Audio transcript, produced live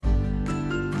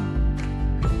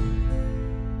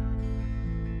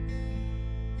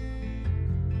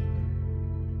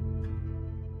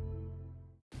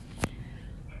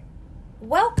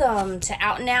Welcome to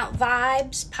Out and Out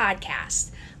Vibes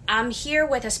podcast. I'm here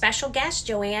with a special guest,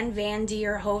 Joanne Van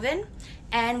Dier Hoven,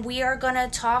 and we are going to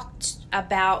talk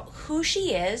about who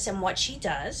she is and what she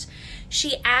does.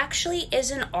 She actually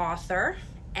is an author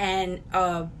and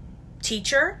a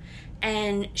teacher,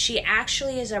 and she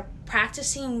actually is a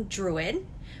practicing druid,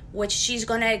 which she's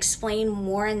going to explain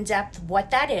more in depth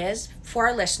what that is for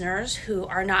our listeners who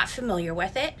are not familiar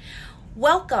with it.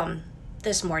 Welcome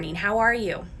this morning. How are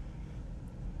you?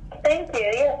 Thank you.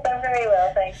 Yes, I'm very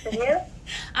well. Thanks. And you?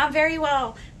 I'm very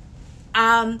well.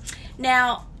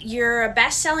 Now, you're a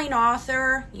best-selling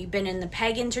author. You've been in the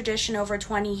pagan tradition over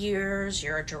 20 years.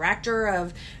 You're a director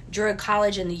of Druid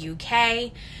College in the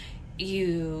UK.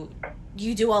 You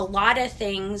do a lot of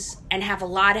things and have a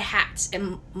lot of hats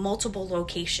in multiple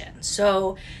locations.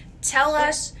 So tell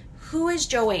us, who is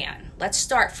Joanne? Let's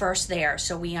start first there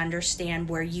so we understand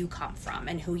where you come from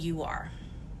and who you are.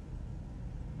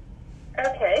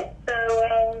 Okay,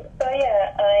 so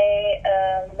yeah, I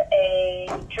am a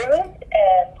druid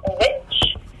and a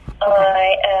witch. Okay.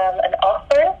 I am an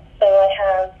author, so I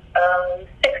have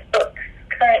 6 books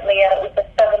currently out, with the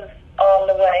 7th on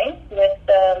the way with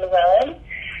Llewellyn.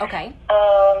 Okay. I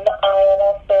am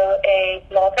also a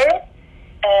blogger,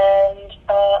 and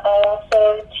I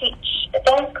also teach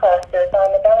dance classes.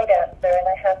 I'm a belly dancer, and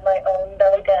I have my own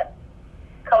belly dance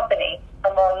company,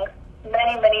 among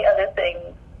many, many other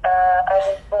things. I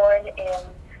was born in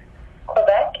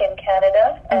Quebec in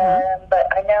Canada, but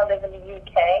I now live in the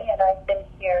UK, and I've been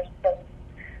here since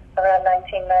around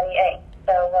 1998.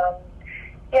 So,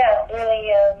 yeah,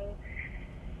 really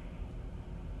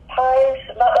pies,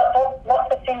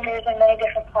 lots of fingers in many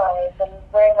different pies, and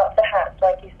wearing lots of hats,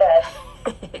 like you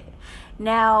said.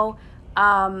 Now,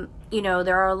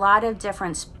 there are a lot of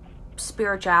different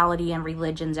spirituality and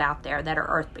religions out there that are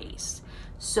earth-based.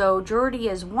 So Druidry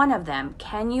is one of them.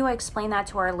 Can you explain that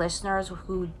to our listeners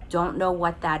who don't know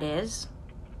what that is?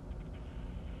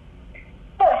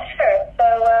 Yeah, sure. So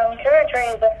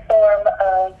Druidry is a form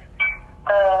of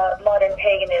modern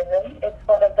paganism. It's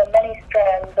one of the many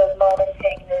strands of modern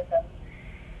paganism.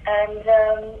 And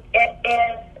it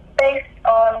is based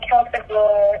on Celtic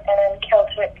lore and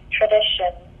Celtic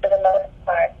tradition for the most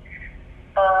part.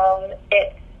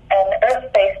 It's an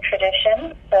earth-based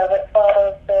tradition, so it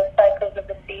follows the cycles of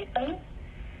the seasons.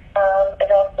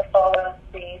 It also follows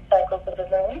the cycles of the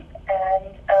moon,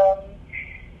 and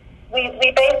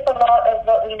we base a lot of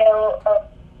what we know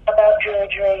about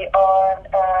Druidry on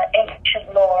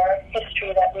ancient lore,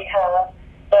 history that we have,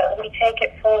 but we take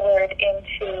it forward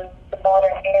into the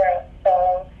modern era.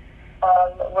 So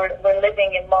we're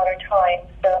living in modern times,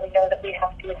 so we know that we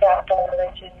have to adapt our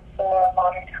religion for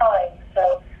modern times.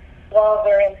 So while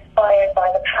we're inspired by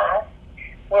the past,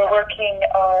 we're working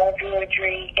our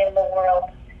Druidry in the world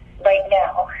right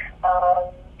now.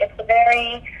 It's a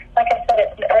very, like I said,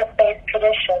 it's an earth-based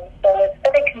tradition, so it's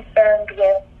very concerned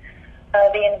with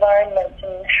the environment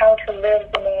and how to live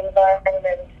in the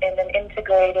environment in an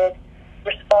integrated,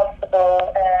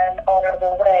 responsible, and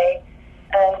honorable way.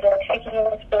 And taking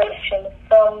inspiration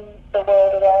from the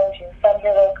world around you, from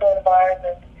your local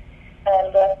environment,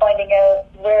 and finding out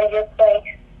where your place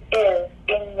is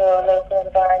in your local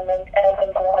environment and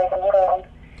in the wider world,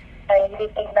 and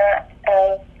using that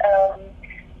as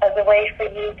a way for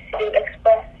you to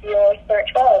express your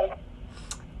spirituality.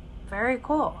 Very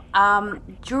cool.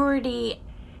 Druidry,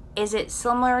 is it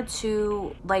similar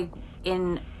to, like,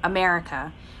 in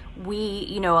America? We,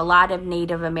 a lot of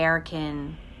Native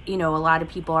American, a lot of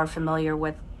people are familiar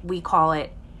with, we call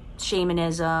it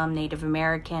shamanism, Native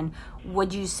American.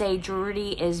 Would you say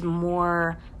Druidry is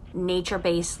more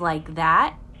nature-based like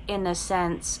that, in the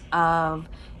sense of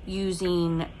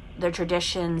using the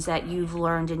traditions that you've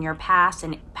learned in your past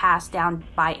and passed down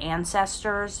by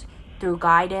ancestors through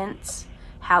guidance,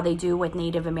 how they do with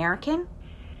Native American?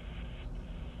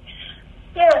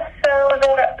 Yeah, so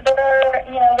there are,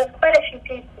 there's quite a few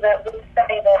people that would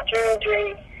say that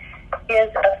Druidry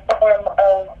is a form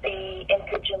of the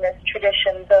indigenous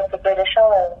traditions of the British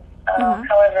Isles.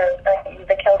 However,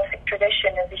 the Celtic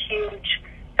tradition is a huge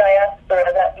diaspora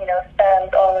that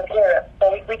spans all of Europe,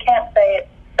 so we can't say it's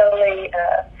solely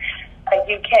a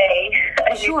UK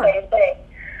thing,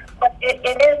 but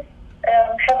it is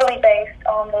heavily based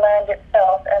on the land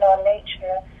itself and on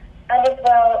nature, and as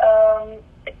well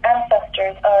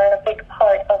ancestors are a big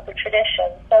part of the tradition.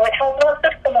 So it has lots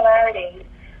of similarities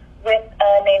with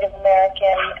Native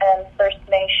American and First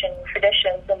Nation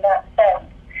traditions in that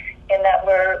sense, in that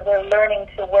we're learning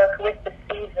to work with the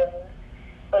seasons.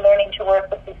 We're learning to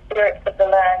work with the spirits of the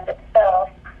land itself,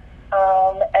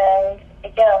 and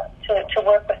to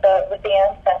work with the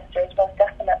ancestors, most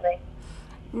definitely.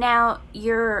 Now,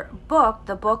 your book,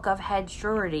 the Book of Hedge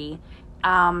Druidry,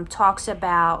 talks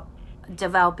about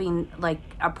developing like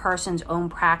a person's own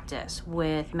practice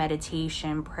with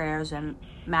meditation, prayers, and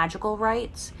magical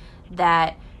rites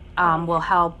that will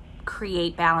help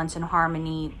create balance and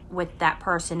harmony with that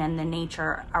person and the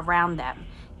nature around them.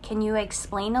 Can you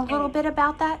explain a little bit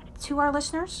about that to our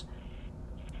listeners?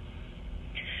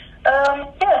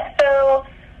 So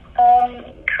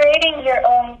creating your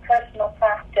own personal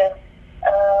practice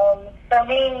for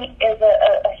me is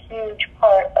a huge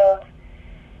part of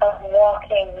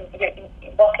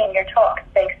walking your talk,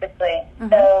 basically. Mm-hmm.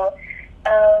 So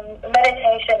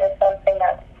meditation is something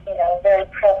that's very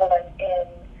prevalent in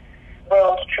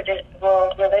world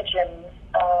religions.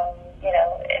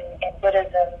 In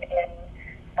Buddhism, in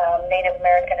Native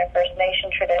American and First Nation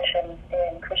traditions,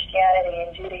 in Christianity,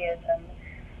 in Judaism,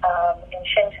 in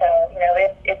Shinto.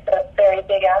 It's a very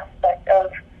big aspect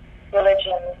of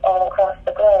religions all across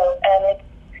the globe, and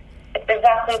it's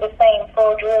exactly the same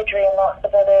for Druidry and lots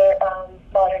of other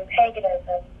modern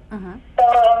paganism. Mm-hmm. So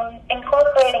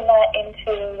incorporating that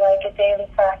into like a daily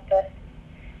practice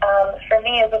for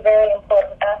me is a very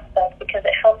important aspect because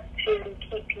it helps to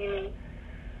keep you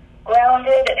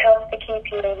grounded, it helps to keep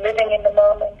you living in the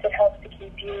moment, it helps to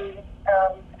keep you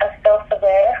as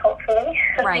self-aware, hopefully,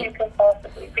 as you can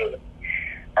possibly be.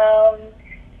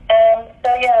 And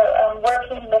so,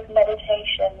 working with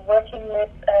meditation, working with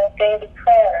daily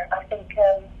prayer. I think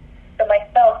for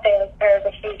myself, daily prayer is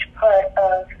a huge part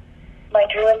of my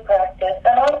druid practice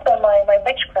and also my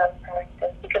witchcraft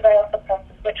practice because I also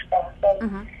practice witchcraft. And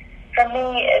mm-hmm. for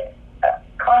me, it's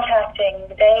contacting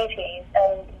the deities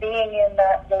and being in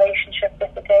that relationship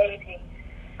with the deity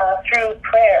through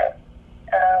prayer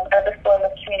as a form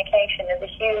of communication is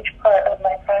a huge part of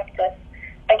my practice,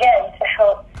 again, to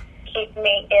help keep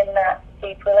me in that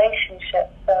deep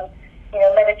relationship. So,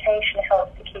 meditation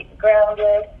helps to keep me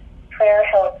grounded. Prayer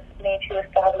helps me to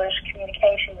establish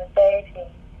communication with deity.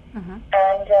 Mm-hmm.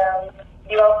 And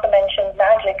you also mentioned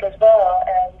magic as well.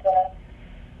 And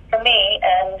for me,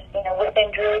 and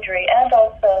within Druidry and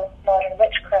also modern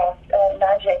witchcraft,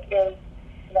 magic is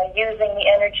using the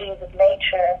energies of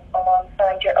nature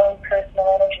alongside your own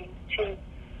personal energies to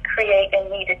create a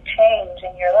needed change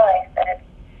in your life. And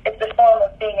it's a form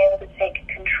of being able to take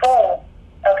control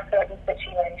of certain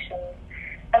situations.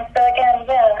 And so again,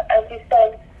 as you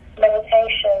said,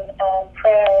 meditation and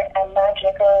prayer and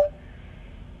magic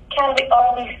can be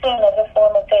only seen as a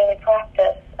form of daily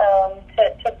practice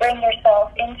to bring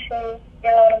yourself into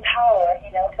your own power,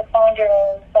 to find your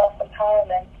own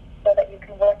self-empowerment so that you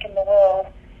can work in the world,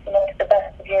 to the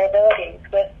best of your abilities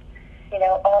with,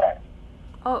 honor.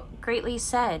 Oh, greatly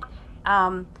said.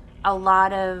 A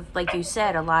lot of, like you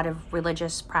said, a lot of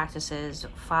religious practices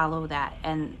follow that.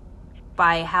 And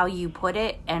by how you put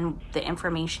it and the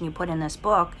information you put in this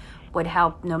book would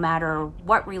help no matter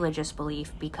what religious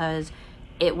belief, because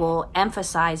it will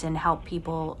emphasize and help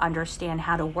people understand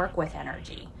how to work with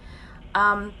energy.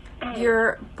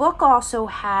 Your book also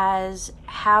has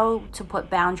how to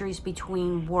put boundaries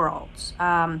between worlds,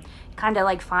 kind of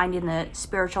like finding the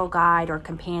spiritual guide or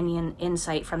companion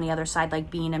insight from the other side, like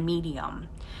being a medium.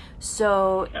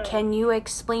 So can you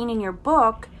explain in your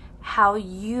book how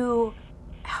you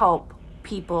help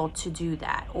people to do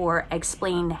that, or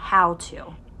explain how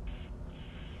to?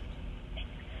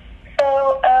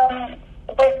 So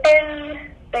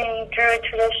within the Druid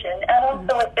tradition and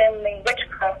also within the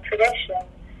witchcraft tradition,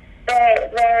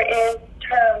 there is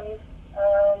terms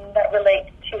that relate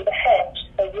to the hedge.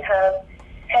 So you have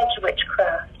hedge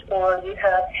witchcraft or you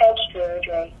have hedge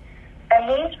druidry. And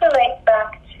these relate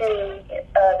back to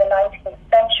the 19th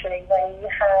century when you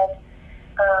had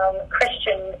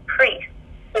Christian priests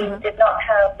who did not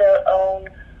have their own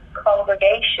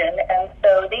congregation. And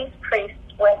so these priests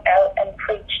went out and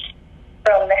preached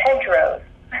from the hedgerows.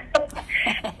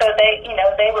 So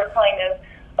they were kind of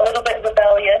a little bit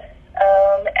rebellious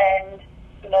and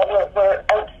were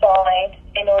outside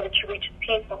in order to reach the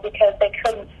people because they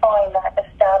couldn't find that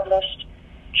established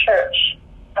church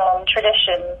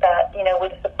tradition that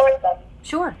would support them.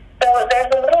 Sure. So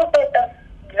there's a little bit of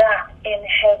that in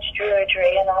hedge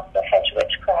druidry and also hedge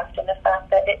witchcraft, and the fact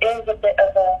that it is a bit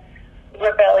of a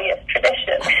rebellious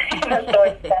tradition in a sort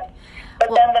of sense. But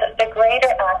then the greater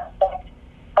aspect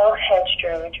of hedge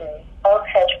druidry, of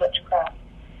hedge witchcraft,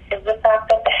 is the fact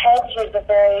that the hedge is a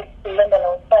very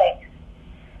liminal place.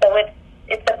 So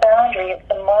it's a boundary, it's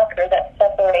a marker that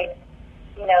separates,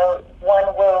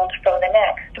 one world from the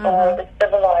next, or the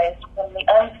civilized from the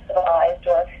uncivilized,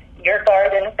 or your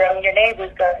garden from your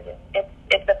neighbor's garden.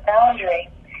 It's a boundary.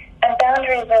 And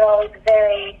boundaries are always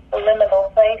very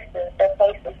liminal places. They're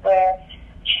places where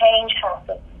change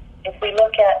happens. if we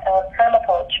look at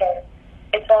permaculture,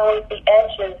 it's always the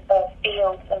edges of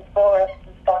fields and forests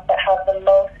and stuff that have the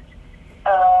most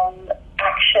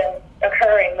action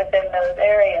occurring within those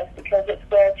areas, because it's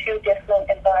where two different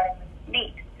environments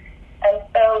meet. And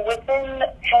so within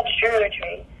hedge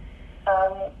druidry,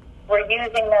 we're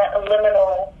using that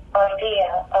liminal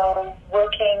idea of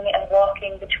working and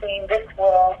walking between this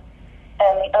world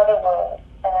and the other world.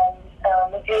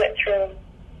 And we do it through,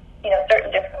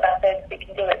 certain different methods. We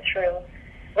can do it through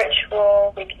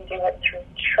ritual, we can do it through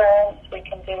trance, we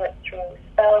can do it through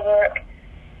spell work,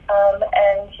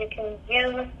 and you can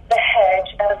use the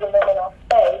hedge as a liminal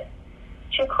space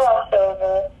to cross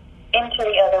over into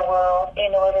the other world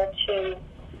in order to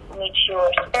meet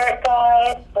your spirit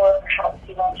guide, or perhaps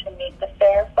you want to meet the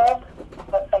fair folk,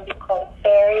 what some people call the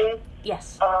fairies.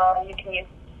 Yes. You can use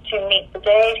to meet the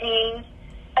deities,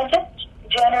 and just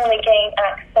generally gain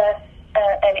access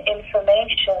and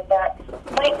information that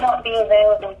might not be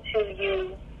available to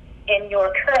you in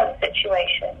your current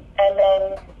situation, and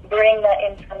then bring that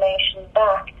information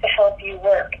back to help you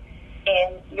work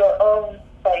in your own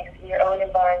place, in your own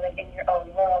environment, in your own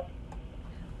world.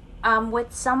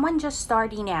 With someone just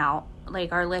starting out,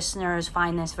 like our listeners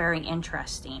find this very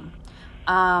interesting,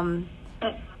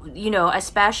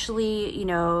 especially,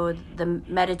 the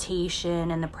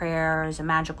meditation and the prayers and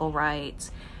magical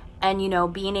rites, and,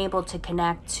 being able to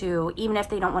connect to, even if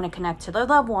they don't want to connect to their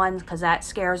loved ones because that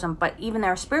scares them, but even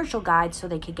their spiritual guides so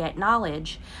they could get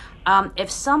knowledge. If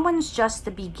someone's just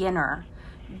a beginner,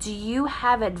 do you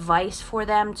have advice for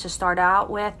them to start out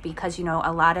with? Because, a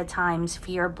lot of times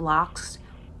fear blocks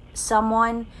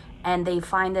someone and they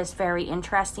find this very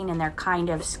interesting and they're kind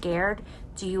of scared.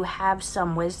 Do you have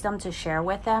some wisdom to share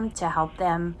with them to help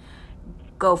them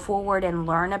go forward and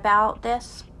learn about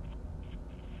this?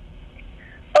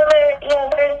 Well,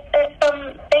 there's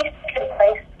some basic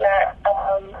advice that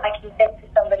I can give to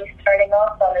somebody starting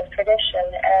off on this tradition,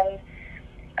 and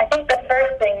I think the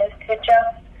first thing is to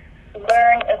just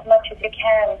learn as much as you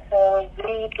can. So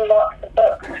read lots of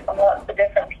books from lots of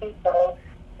different people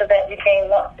so that you gain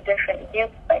lots of different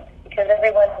viewpoints, because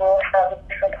everyone will have a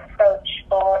different approach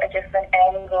or a different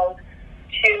angle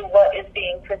to what is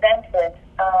being presented.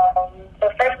 So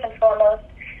first and foremost,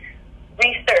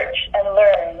 research and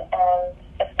learn, and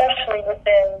especially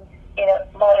within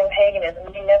modern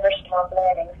paganism, you never stop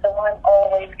learning. So I'm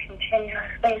always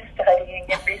continuously studying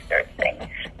and researching.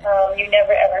 You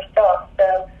never ever stop.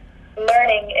 So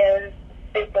learning is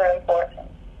super important.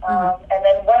 And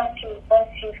then once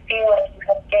you feel like you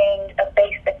have gained a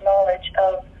basic knowledge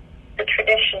of the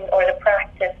tradition or the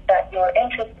practice that you're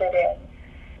interested in,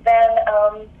 then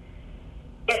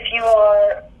if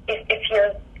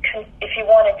you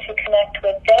wanted to connect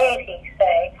with deity,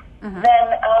 say, then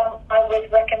I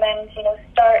would recommend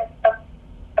start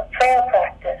a prayer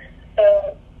practice.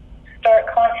 So start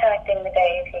contacting the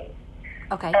deities.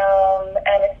 Okay.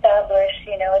 And establish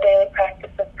a daily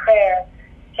practice of prayer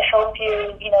to help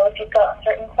you, if you've got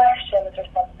certain questions or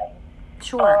something.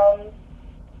 Sure.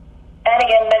 And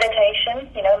again, meditation,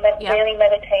 daily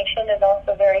meditation is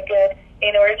also very good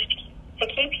in order to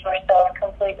keep yourself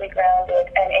completely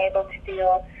grounded and able to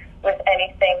deal with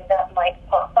anything that might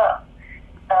pop up.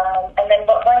 And then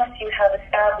once you have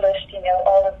established,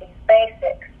 all of these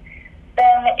basics,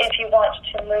 then if you want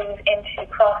to move into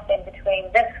crossing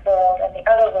between this world and the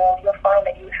other world, you'll find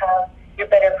that you're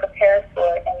better prepared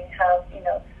for it, and you have,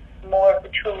 more of the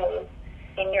tools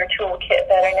in your toolkit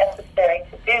that are necessary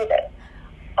to do this.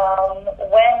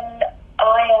 When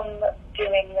I am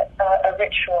doing a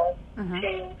ritual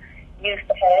to use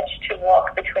the hedge to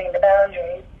walk between the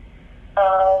boundaries,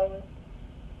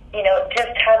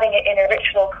 just having it in a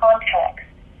ritual context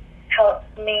helps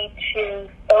me to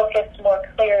focus more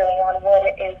clearly on what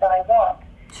it is I want.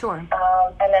 Sure.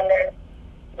 And then there's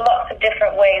lots of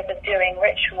different ways of doing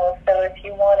ritual. So if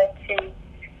you wanted to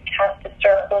cast a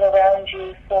circle around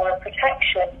you for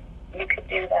protection, you could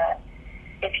do that.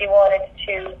 If you wanted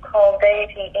to call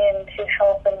deity in to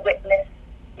help and witness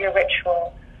your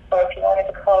ritual, or if you wanted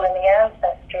to call in the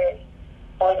ancestors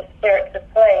or the spirits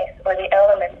of place or the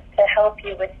elements to help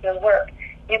you with your work,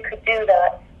 you could do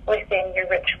that within your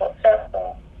ritual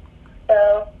circle.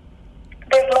 So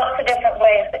there's lots of different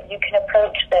ways that you can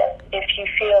approach this if you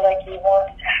feel like you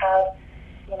want to have,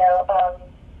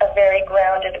 a very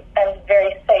grounded and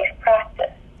very safe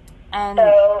practice. And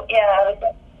so, yeah,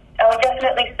 I would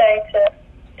definitely say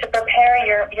to prepare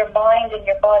your mind and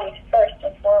your body first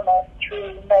and foremost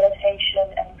through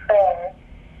meditation and prayer.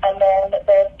 And then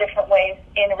there's different ways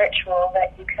in ritual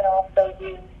that you can also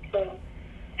use to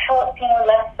help,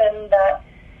 lessen that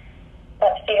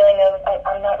feeling of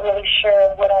I'm not really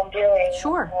sure what I'm doing.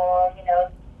 Sure. Or,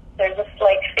 there's a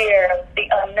slight fear of the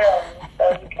unknown.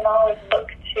 So you can always look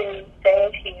to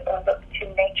deity or look to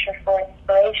nature for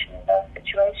inspiration in those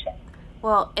situations.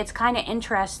 Well, it's kind of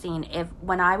interesting.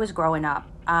 When I was growing up,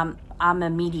 I'm a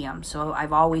medium, so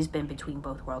I've always been between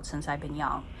both worlds since I've been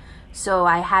young. So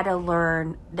I had to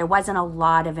learn, there wasn't a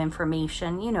lot of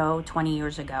information, 20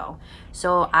 years ago.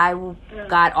 So I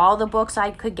got all the books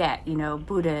I could get,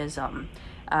 Buddhism,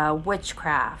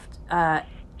 witchcraft,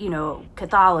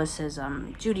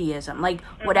 Catholicism, Judaism,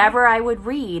 whatever I would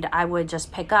read, I would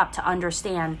just pick up to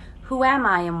understand who am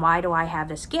I and why do I have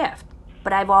this gift.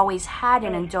 But I've always had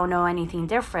it and don't know anything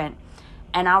different.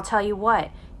 And I'll tell you what,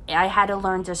 I had to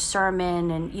learn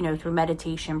discernment and, through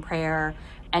meditation, prayer,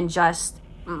 and just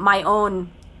my own,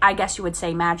 I guess you would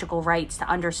say, magical rights to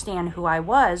understand who I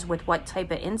was with what type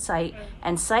of insight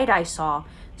and sight I saw.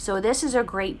 So this is a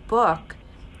great book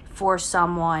for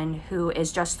someone who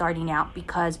is just starting out,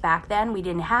 because back then we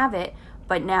didn't have it,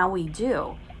 but now we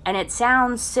do. And it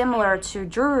sounds similar to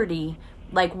Druidry,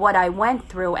 like what I went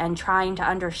through and trying to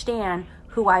understand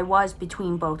who I was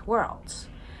between both worlds.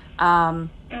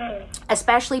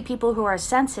 Especially people who are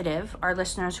sensitive, our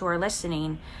listeners who are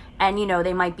listening, and,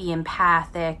 they might be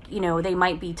empathic, they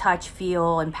might be touch,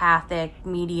 feel, empathic,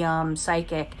 medium,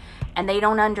 psychic, and they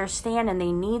don't understand and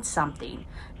they need something.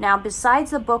 Now,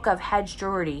 besides the book of Hedge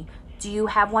Druidry, do you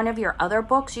have one of your other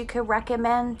books you could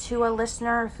recommend to a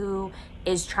listener who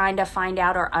is trying to find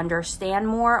out or understand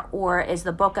more? Or is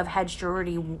the book of Hedge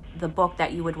Druidry the book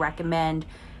that you would recommend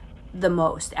the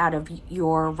most out of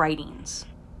your writings?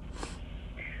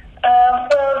 Well,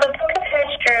 the book of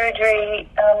Hedge Druidry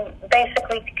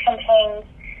basically contains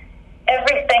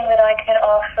everything that I can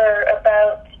offer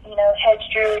about, Hedge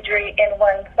Druidry in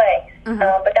one place.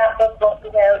 But that book won't be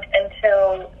out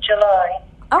until July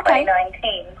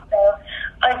 2019. So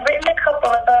I've written a couple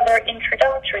of other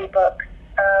introductory books.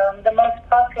 The most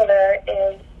popular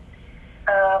is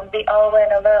The All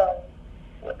In Alone,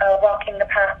 Walking the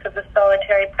Path of the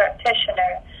Solitary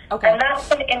Practitioner. And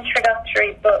that's an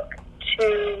introductory book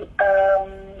to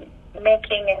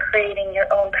making and creating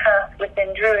your own path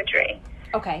within Druidry.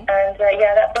 And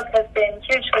that book has been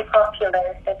hugely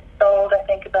popular. It's sold, I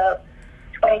think, about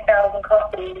 20,000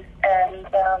 copies, and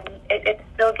it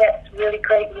still gets really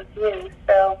great reviews.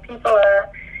 So people are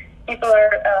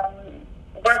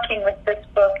working with this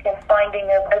book and finding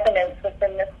a resonance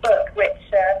within this book, which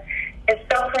is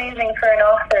so pleasing for an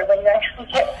author when you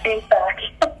actually get feedback.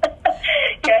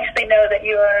 You actually know that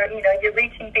you're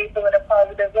reaching people in a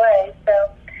positive way. So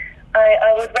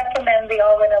I would recommend The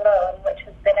All In Alone, which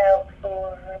has been out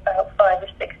for about 5 or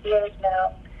 6 years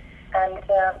now, and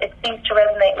it seems to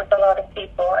resonate with a lot of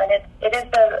people. And it is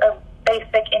a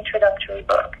basic introductory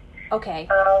book.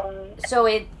 So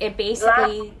it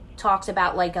basically talks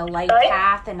about like a life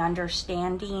path and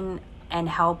understanding, and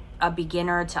help a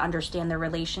beginner to understand the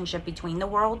relationship between the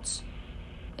worlds,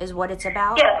 is what it's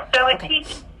about? Yes, so it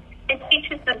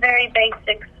teaches the very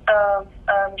basics of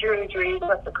Druidry,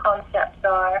 what the concepts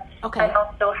are, and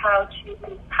also how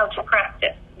to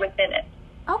practice within it.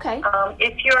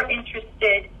 If you're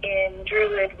interested in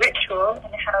Druid ritual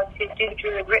and how to do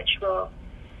Druid ritual,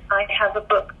 I have a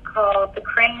book called The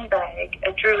Crane Bag,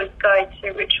 A Druid's Guide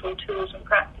to Ritual Tools and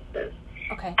Practices.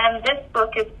 And this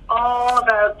book is all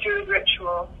about Druid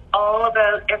ritual, all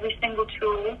about every single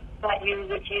tool that you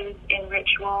would use in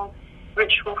ritual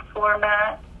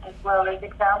format, as well as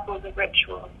examples of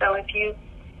ritual. So if you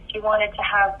wanted to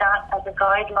have that as a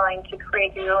guideline to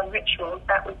create your own rituals,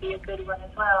 that would be a good one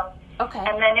as well.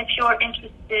 And then if you're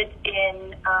interested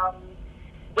in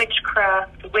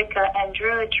witchcraft, Wicca, and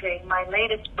Druidry, my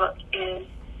latest book is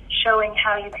showing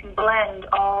how you can blend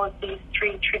all of these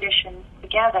three traditions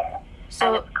together.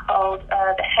 And it's called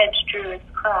The Hedge Druid's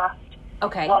Craft,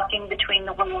 Walking Between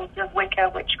the Worlds of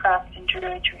Wicca, Witchcraft, and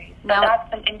Druidry. So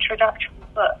that's an introductory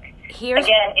book,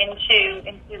 again, into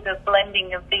the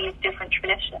blending of these different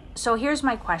traditions. So here's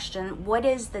my question. What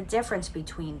is the difference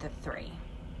between the three?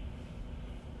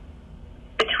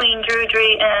 Between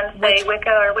Druidry and, say, Wicca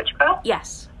or Witchcraft?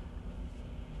 Yes.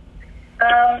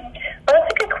 Well,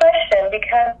 that's a good question,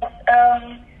 because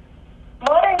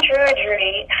modern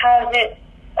Druidry has its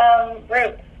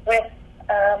roots with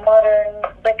modern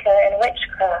Wicca and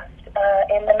Witchcraft.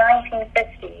 In the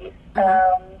 1950s,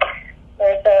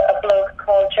 there's a bloke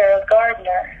called Gerald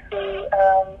Gardner who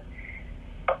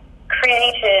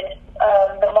created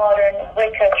the modern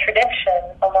Wicca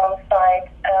tradition alongside,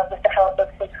 with the help of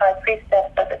his high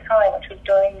priestess at the time, which was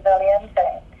Doreen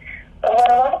Valiente. But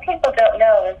what a lot of people don't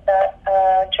know is that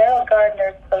Gerald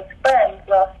Gardner's close friend,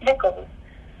 Ross Nichols,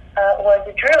 was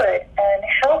a Druid and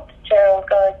helped Gerald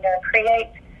Gardner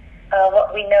create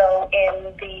what we know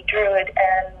in the Druid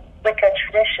and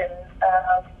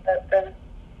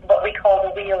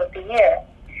a year,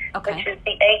 Okay. which is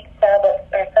the 8 Sabbaths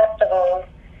or festivals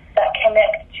that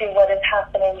connect to what is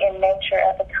happening in nature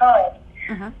at the time.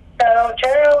 Mm-hmm. So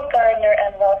Gerald Gardner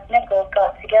and Ross Nichols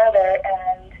got together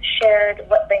and shared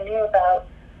what they knew about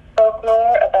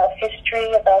folklore, about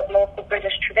history, about local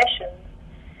British traditions,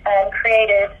 and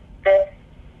created this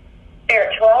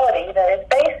spirituality that is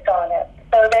based on it.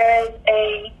 So there is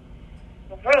a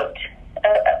root,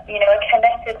 a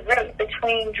connected root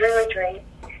between Druidry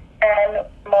and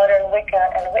modern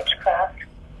Wicca and witchcraft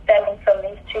stemming from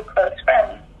these two close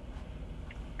friends.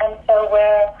 And so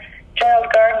where Gerald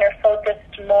Gardner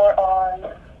focused more on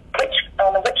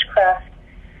the witchcraft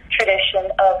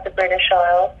tradition of the British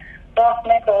Isles, Ross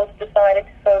Nichols decided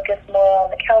to focus more on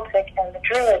the Celtic and the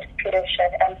Druid tradition.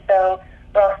 And so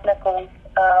Ross Nichols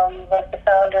was the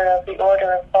founder of the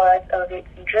Order of Bards, Oghats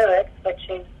and Druids, which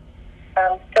is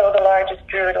still the largest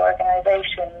Druid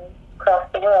organization across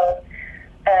the world.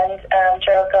 And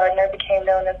Gerald Gardner became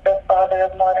known as the father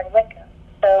of modern Wicca.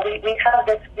 So we have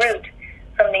this root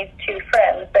from these two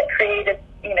friends that created,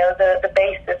 the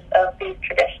basis of these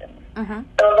traditions. Mm-hmm.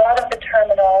 So a lot of the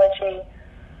terminology,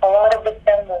 a lot of the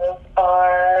symbols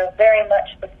are very much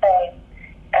the same.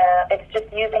 It's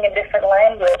just using a different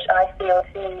language, I feel,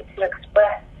 to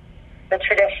express the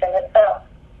tradition itself.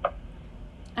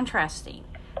 Interesting.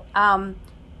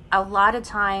 A lot of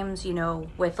times,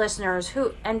 with listeners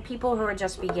and people who are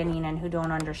just beginning and who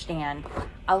don't understand,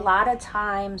 a lot of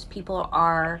times people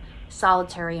are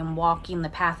solitary and walking the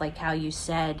path, like how you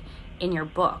said in your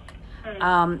book.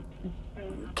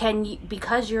 Can you,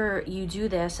 because you do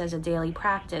this as a daily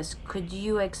practice, could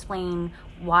you explain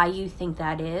why you think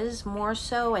that is more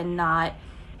so and not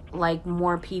like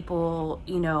more people,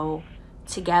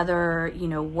 together,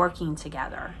 working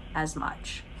together as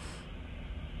much?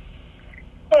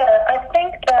 Yeah, I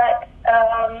think that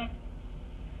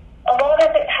a lot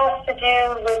of it has to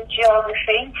do with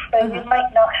geography. So you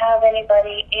might not have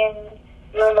anybody in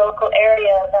your local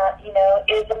area that,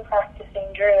 is a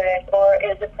practicing druid or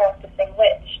is a practicing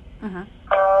witch. Mm-hmm.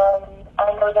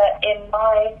 I know that in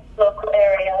my local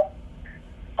area,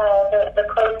 the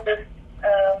closest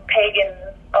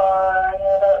pagans are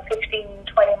about 15,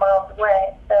 20 miles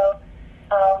away. So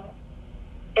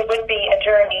it would be a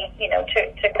journey,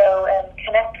 to go and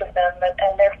connect with them,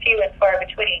 and they're few and far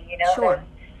between, Sure.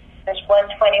 There's one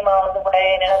 20 miles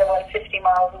away, and another one 50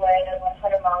 miles away, and another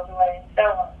one 100 miles away, and so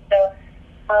on. So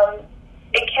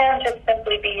it can just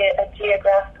simply be a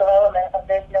geographical element of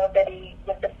there's nobody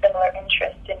with a similar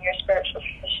interest in your spiritual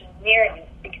tradition near you,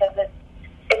 because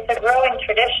it's a growing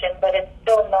tradition, but it's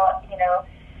still not,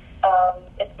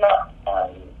 it's not,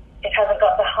 it hasn't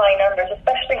got the high numbers,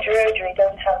 especially Druidry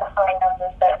doesn't have the high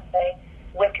numbers that, say,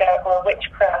 Wicca or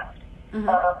witchcraft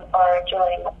are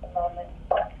enjoying at the moment.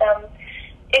 But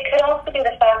it could also be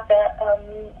the fact that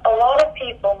a lot of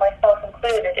people, myself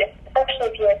included, especially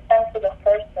if you're a sensitive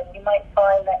person, you might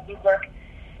find that you work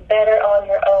better on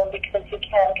your own because you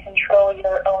can control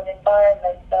your own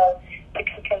environment. So you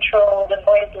can control the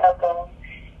noise levels.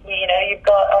 You've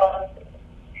got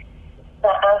the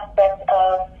aspect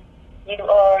of you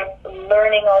are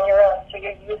learning on your own, so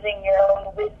you're using your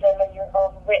own wisdom and your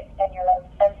own wit and your own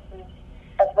senses,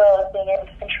 as well as being able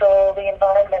to control the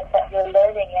environment that you're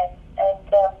learning in.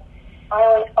 And I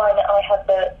always find that I have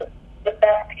the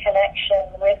best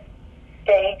connection with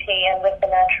deity and with the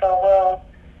natural world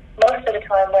most of the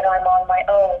time when I'm on my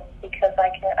own, because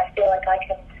I feel like I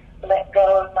can let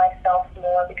go of myself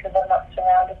more because I'm not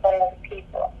surrounded by other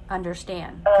people.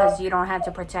 Understand, because you don't have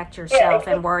to protect yourself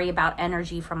and worry about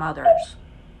energy from others.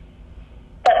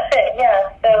 That's it, yeah.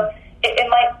 So it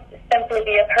might simply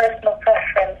be a personal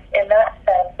preference in that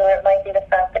sense, or it might be the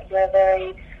fact that you're a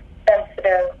very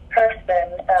sensitive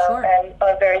person and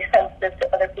are very sensitive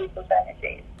to other people's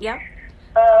energies. Yeah.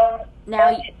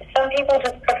 Now, some people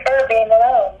just prefer being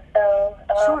alone. So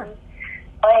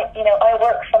I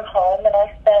work from home and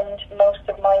I spend most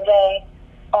of my day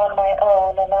on my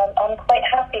own, and I'm quite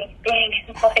happy being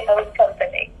in my own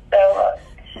company. So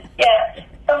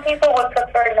some people would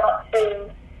prefer not to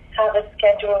have a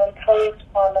schedule imposed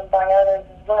on them by others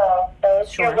as well. So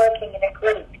if you're working in a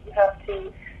group, you have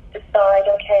to decide,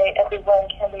 okay, everyone,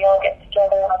 can we all get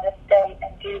together on this date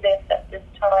and do this at this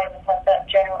time and have that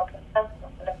general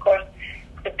consensus? And of course,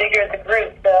 the bigger the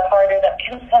group, the harder that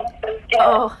consensus gets.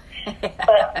 Oh.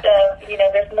 But,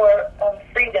 there's more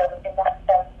freedom in that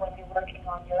sense when you're working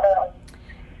on your own.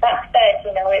 That said,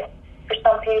 for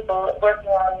some people, working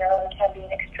on your own can be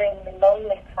an extremely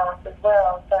lonely path as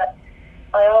well. But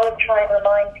I always try and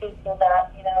remind people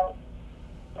that,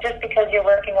 just because you're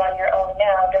working on your own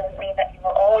now doesn't mean that you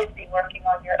will always be working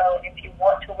on your own. If you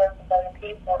want to work with other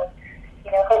people,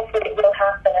 hopefully it will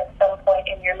happen at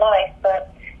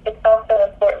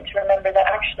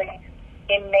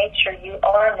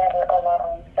are never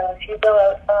alone. So if you go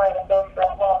outside and go for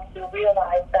a walk, you'll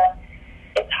realize that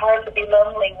it's hard to be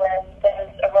lonely when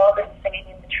there's a robin singing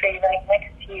in the tree right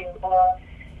next to you, or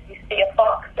you see a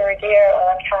fox or a deer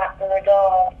or a cat or a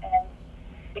dog, and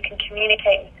you can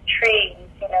communicate with the trees,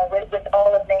 with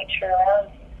all of nature around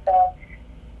you. So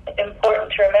it's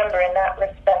important to remember in that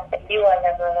respect that you are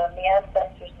never alone. The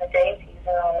ancestors and the deities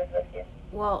are always with you.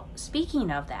 Well,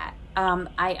 speaking of that,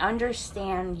 I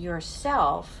understand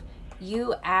yourself,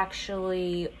 you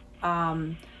actually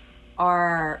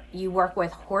you work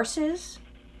with horses,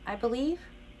 I believe,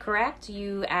 correct?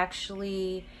 You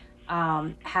actually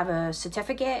have a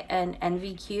certificate, an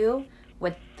NVQ,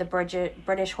 with the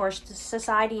British Horse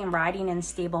Society in riding and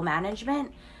stable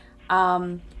management.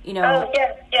 Oh,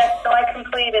 yes. So I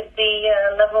completed the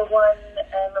level 1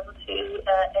 and level 2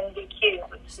 NVQ,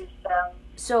 which is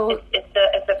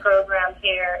it's a program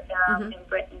here in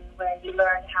Britain where you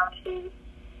learn how to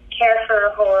care for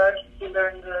a horse. You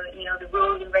learn the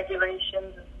rules and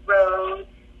regulations of the road,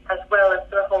 as well as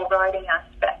the whole riding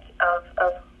aspect of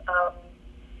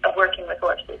working with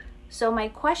horses. So my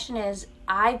question is,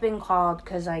 I've been called,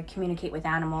 because I communicate with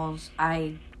animals,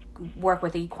 I work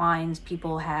with equines,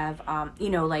 people have,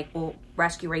 will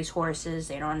rescue race horses,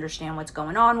 they don't understand what's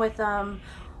going on with them,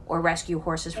 or rescue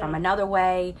horses from another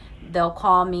way. They'll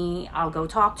call me, I'll go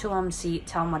talk to them,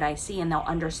 tell them what I see, and they'll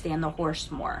understand the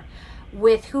horse more.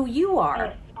 With who you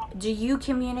are, do you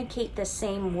communicate the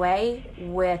same way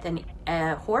with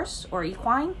a horse or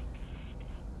equine?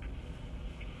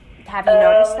 Have you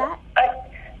noticed that?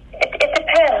 It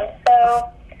depends. So,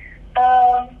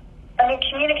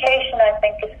 communication, I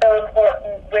think, is so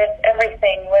important with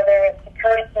everything, whether it's a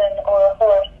person or a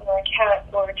horse or a cat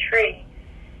or a tree.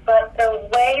 But the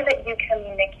way that you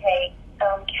communicate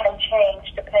can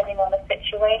change depending on the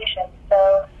situation.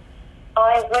 So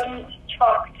I wouldn't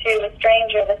talk to a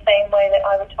stranger the same way that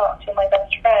I would talk to my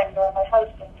best friend or my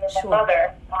husband or my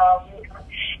mother.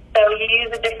 So you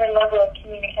use a different level of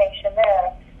communication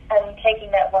there. And taking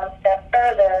that one step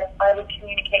further, I would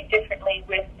communicate differently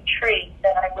with a tree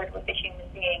than I would with a human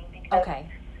being. Because,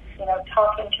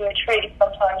 talking to a tree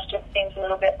sometimes just seems a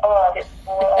little bit odd. It's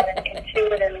more on an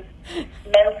intuitive,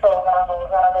 mental level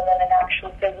rather than an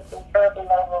actual physical, verbal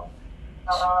level.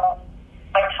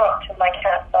 I talk to my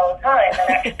cats all the time, and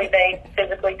actually they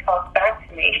physically talk back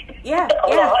to me a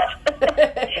lot.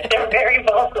 They're very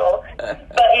vocal. But,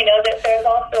 there's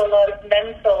also a lot of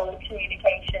mental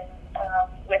communication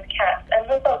with cats and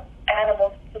with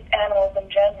animals, just animals in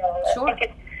general. Sure. I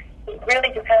think it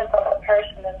really depends on the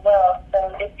person as well.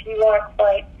 So if you are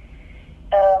quite,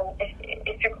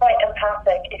 if you're quite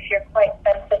empathic, if you're quite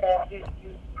sensitive, you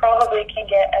probably can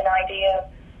get an idea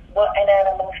of what an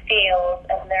animal feels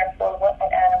and therefore what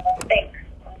an animal thinks.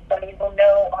 And so you will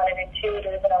know on an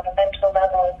intuitive and on a mental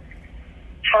level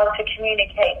how to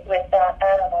communicate with that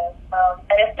animal.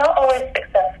 And it's not always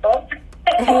successful.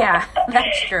 Yeah,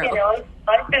 that's true.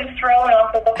 I've been thrown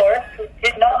off of a horse who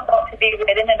did not want to be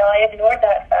ridden, and I ignored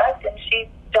that fact, and she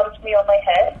dumped me on my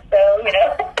head. So,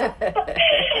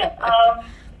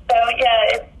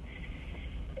 it's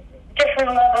different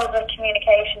levels of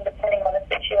communication depending on the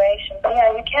situation. But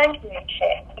yeah, you can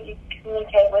communicate. You can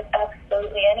communicate with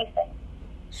absolutely anything.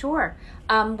 Sure.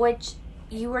 Which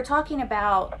you were talking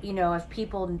about, if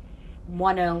people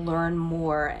want to learn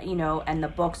more, and the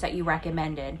books that you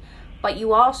recommended. But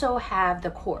you also have the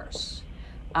course,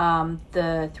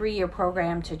 the 3-year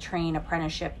program to train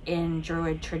apprenticeship in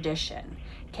Druid tradition.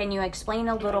 Can you explain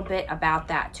a little bit about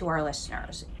that to our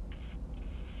listeners?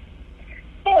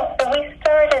 Yeah, so we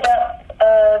started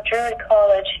up Druid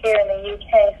College here in the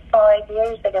UK 5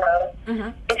 years ago. Mm-hmm.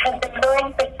 It has been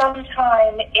going for some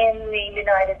time in the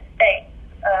United States,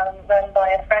 run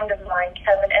by a friend of mine,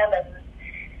 Kevin Emmons.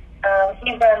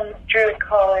 He runs Druid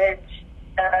College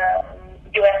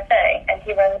USA, and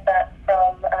he runs that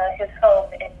from his home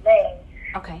in Maine.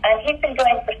 Okay. And he's been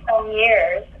going for some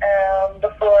years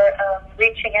before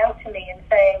reaching out to me and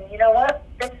saying, you know what,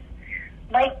 this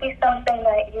might be something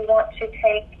that you want to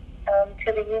take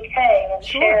to the UK and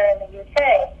share in the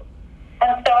UK.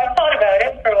 And so I thought about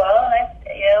it for a while, and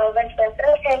eventually I said,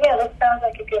 okay, yeah, this sounds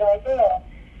like a good idea.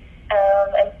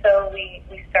 And so we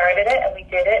started it, and we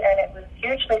did it, and it was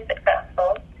hugely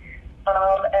successful.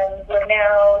 And we're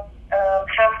now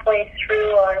halfway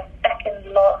through our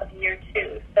second lot of year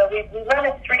 2. So we run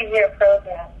a 3-year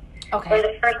program. Okay. Where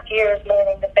the first year is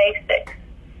learning the basics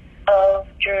of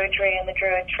Druidry and the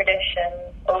Druid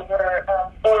tradition over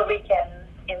 4 weekends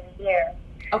in the year.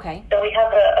 Okay. So we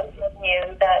have a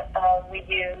venue that we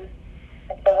use.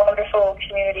 It's a wonderful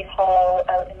community hall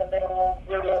out in the middle of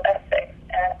rural Essex.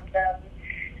 And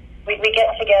we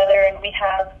get together and we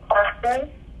have classes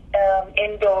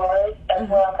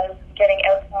well as getting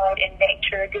outside in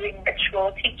nature, doing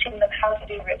ritual, teaching them how to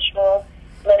do rituals,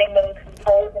 letting them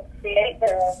compose and create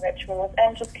their own rituals,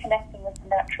 and just connecting with the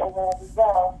natural world as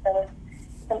well. So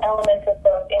it's an element of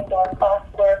both indoor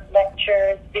classwork,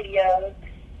 lectures, videos,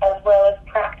 as well as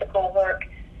practical work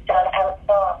done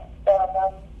outside.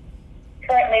 So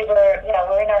currently we're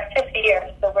in our 5th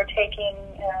year, so we're taking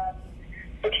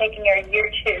our year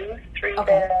 2 through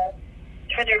putting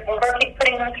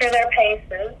them through their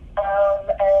paces,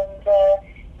 and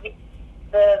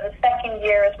the second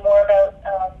year is more about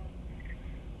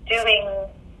doing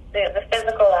the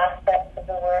physical aspects of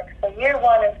the work. So year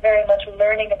 1 is very much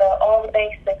learning about all the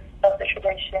basics of the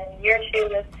tradition. Year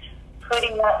 2 is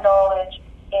putting that knowledge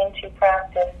into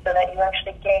practice so that you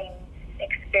actually gain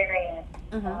experience.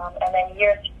 And then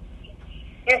year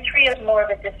 3 is more of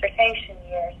a dissertation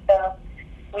year. So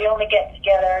we only get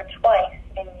together twice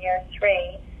in year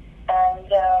 3,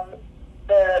 and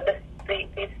the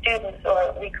students,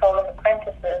 or we call them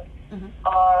apprentices,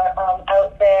 are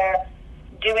out there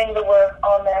doing the work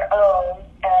on their own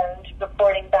and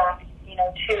reporting back,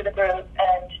 to the group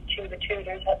and to the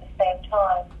tutors at the same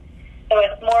time. So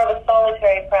it's more of a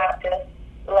solitary practice,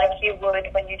 like you would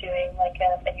when you're doing like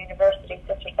a university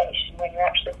dissertation, when you're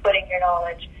actually putting your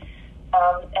knowledge,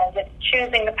 and it's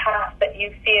choosing the path that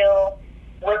you feel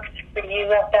works for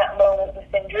you at that moment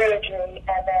within Druidry,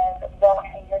 and then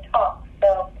walking your talk.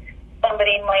 So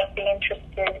somebody might be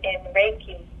interested in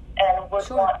Reiki and would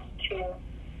want to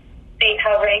see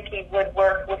how Reiki would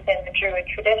work within the Druid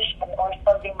tradition, or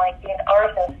somebody might be an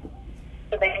artist,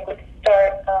 so they would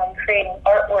start creating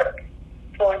artwork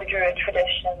for the Druid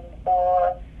tradition,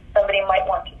 or somebody might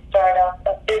want to start off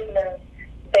a business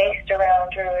based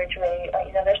around Druidry.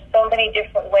 There's so many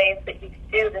different ways that you can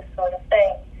do this sort of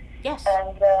thing. Yes.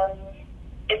 And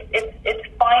it's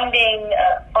finding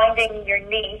your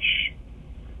niche,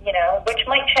 which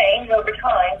might change over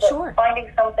time, but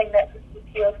finding something that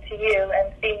appeals to you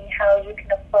and seeing how you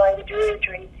can apply the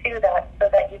Druidry to that, so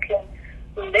that you can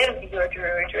live your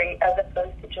Druidry as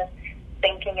opposed to just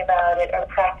thinking about it or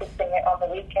practicing it on the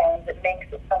weekends. It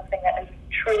makes it something that is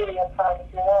truly a part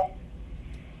of your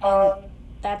life.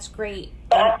 That's great.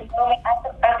 But at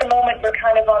the moment, we're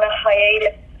kind of on a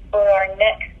hiatus for our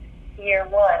next year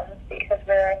 1, because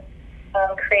we're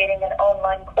creating an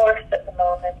online course at the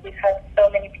moment. We've had so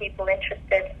many people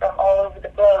interested from all over the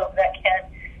globe that can't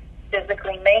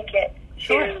physically make it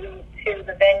to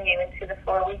the venue and to the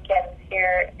 4 weekends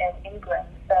here in England.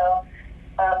 So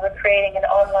we're creating an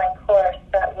online course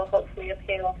that will hopefully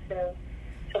appeal to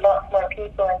lots more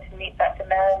people and to meet that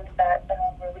demand that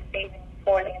we're receiving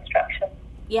for the instruction.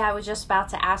 Yeah, I was just about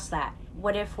to ask that.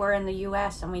 What if we're in the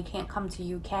U.S. and we can't come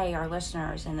to UK, our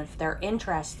listeners, and if they're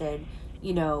interested,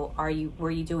 were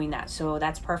you doing that? So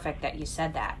that's perfect that you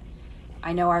said that.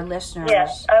 I know our listeners.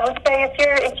 Yes, I would say if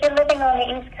you're living on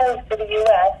the East Coast of the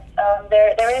U.S.,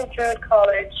 there is Druid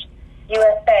College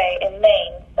USA in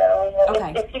Maine. So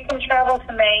if you can travel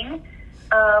to Maine,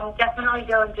 definitely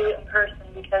go and do it in person,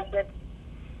 because it's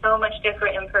so much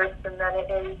different in person than it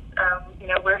is,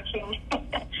 working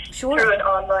through an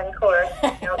online course.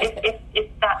 If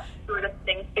that sort of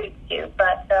thing suits you.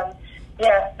 But so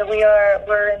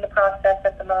we're in the process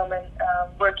at the moment,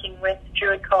 working with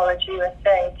Druid College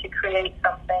USA to create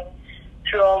something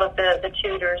through all of the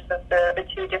tutors of the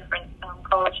 2 different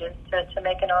colleges to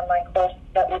make an online course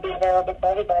that will be available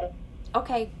for everybody.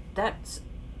 Okay, that's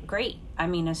great. I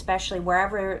mean, especially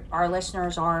wherever our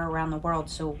listeners are around the world,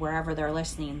 so wherever they're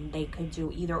listening, they could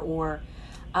do either or.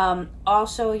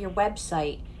 Also, your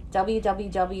website,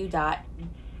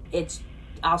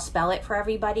 I'll spell it for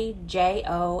everybody,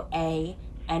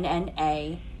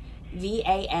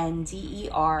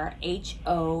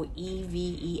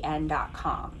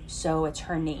 JoanneVanDerhoeven.com. So it's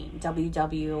her name,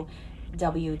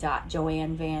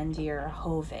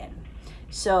 www.JoanneVanDerhoeven.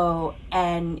 So,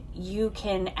 and you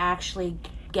can actually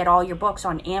get all your books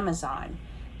on Amazon.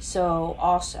 So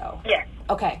also. Yeah.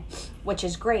 Okay, which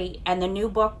is great. And the new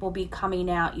book will be coming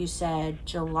out, you said,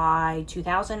 July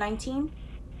 2019?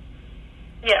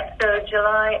 Yeah, so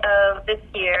July of this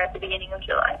year, at the beginning of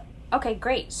July. Okay,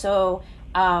 great. So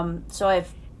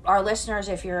if our listeners,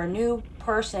 if you're a new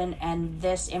person and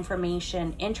this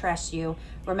information interests you,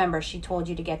 remember, she told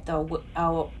you to get the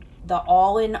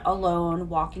All in Alone,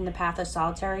 Walking the Path of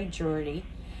Solitary Druid,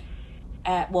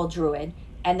 and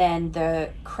then the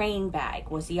Crane Bag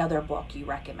was the other book you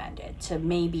recommended, to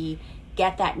maybe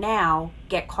get that now,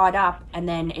 get caught up, and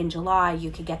then in July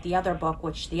you could get the other book,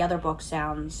 which the other book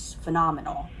sounds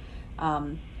phenomenal,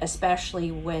 especially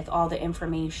with all the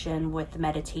information with the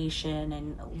meditation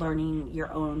and learning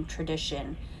your own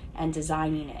tradition and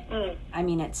designing it. I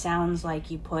mean, it sounds like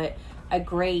you put a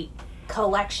great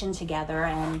collection together,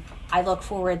 and I look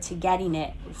forward to getting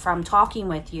it. From talking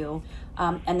with you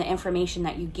and the information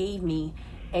that you gave me,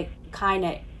 it kind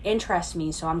of interests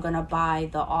me, so I'm going to buy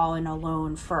the All in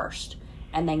Alone first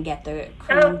and then get the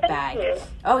cream bag. You.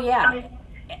 Oh yeah.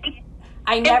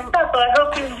 I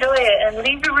hope you enjoy it, and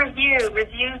leave a review.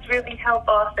 Reviews really help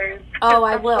authors. Oh,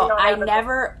 I will. I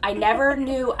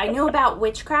knew about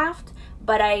witchcraft,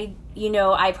 but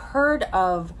I've heard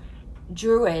of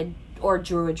Druid or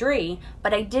Druidry,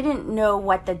 but I didn't know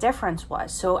what the difference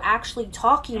was. So actually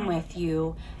talking with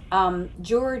you,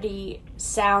 Druidry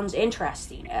sounds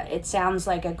interesting. It sounds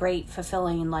like a great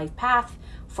fulfilling life path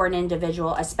for an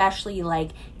individual, especially like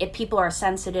if people are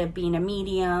sensitive, being a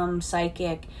medium,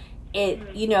 psychic. It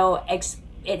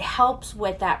it helps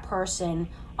with that person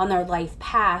on their life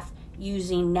path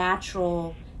using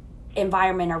natural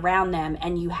environment around them,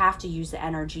 and you have to use the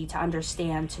energy to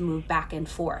understand, to move back and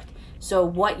forth. So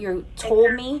what you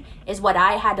told me is what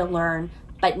I had to learn,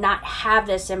 but not have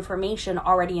this information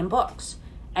already in books,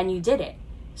 and you did it.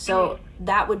 So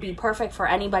that would be perfect for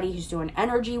anybody who's doing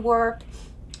energy work,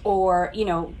 or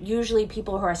usually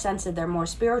people who are sensitive, they're more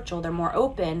spiritual, they're more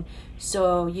open.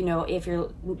 So if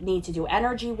you need to do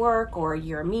energy work, or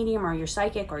you're a medium, or you're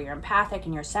psychic, or you're empathic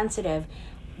and you're sensitive,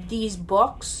 these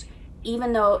books,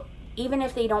 even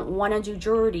if they don't want to do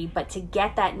Druidry, but to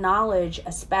get that knowledge,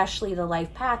 especially the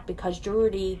life path, because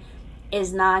Druidry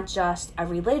is not just a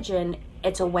religion,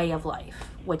 it's a way of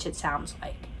life, which it sounds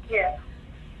like. Yeah,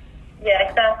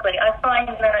 exactly. I find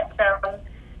that I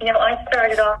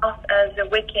started off as a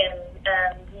Wiccan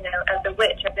and, as a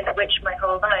witch. I've been a witch my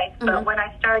whole life. Mm-hmm. But when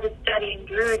I started studying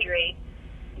Druidry,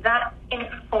 that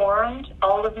informed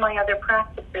all of my other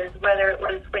practices, whether it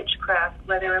was witchcraft,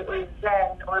 whether it was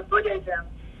Zen or Buddhism.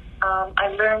 I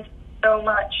learned so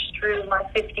much through my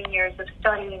 15 years of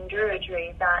studying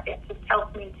Druidry that it just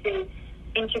helped me to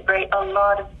integrate a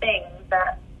lot of things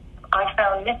that I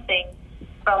found missing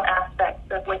from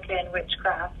aspects of Wicca and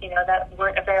witchcraft, that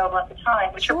weren't available at the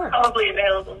time, which are probably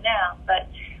available now.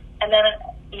 And then,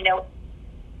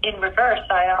 in reverse,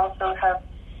 I also have,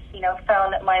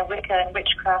 found that my Wicca and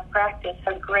witchcraft practice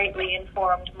has greatly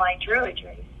informed my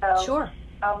Druidry. So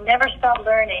never stop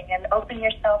learning and open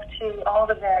yourself to all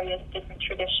the various different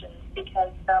traditions,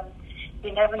 because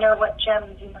you never know what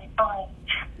gems you might find.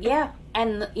 Yeah,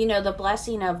 and the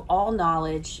blessing of all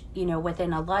knowledge,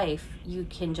 within a life, you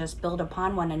can just build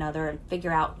upon one another and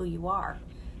figure out who you are.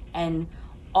 And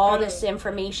all this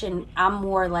information, I'm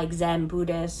more like Zen,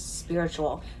 Buddhist,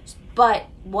 spiritual. But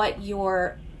what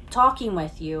you're talking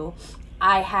with you,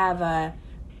 I have a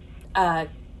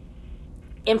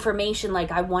information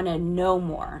like I want to know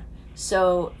more.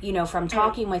 So, from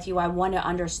talking with you, I want to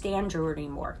understand Druidry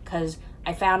more, because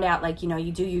I found out, like,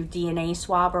 you do your DNA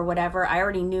swab or whatever. I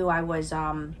already knew I was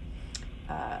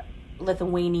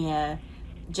Lithuania,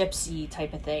 Gypsy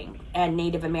type of thing, and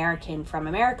Native American from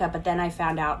America. But then I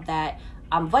found out that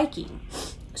I'm Viking.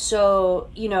 So,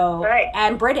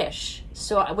 and British,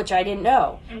 so which I didn't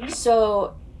know. Mm-hmm.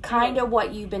 So kind of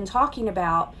what you've been talking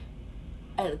about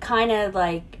kind of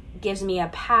like gives me a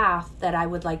path that I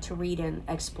would like to read and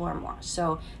explore more.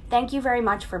 So thank you very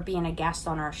much for being a guest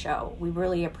on our show. We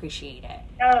really appreciate it.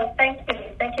 Oh, thank you.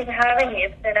 Thank you for having me.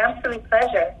 It's an absolute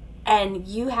pleasure. And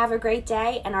you have a great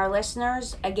day. And our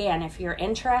listeners, again, if you're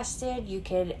interested, you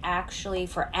could actually,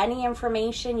 for any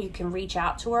information, you can reach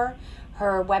out to her.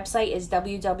 Her website is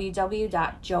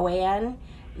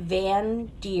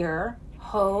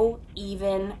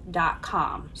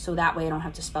www.joannevandeerhoeven.com. So that way I don't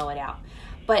have to spell it out.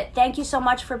 But thank you so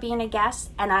much for being a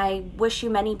guest, and I wish you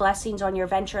many blessings on your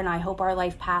venture, and I hope our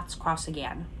life paths cross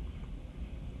again.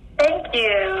 Thank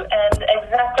you, and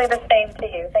exactly the same to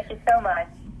you. Thank you so much.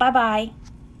 Bye-bye.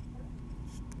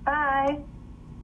 Bye.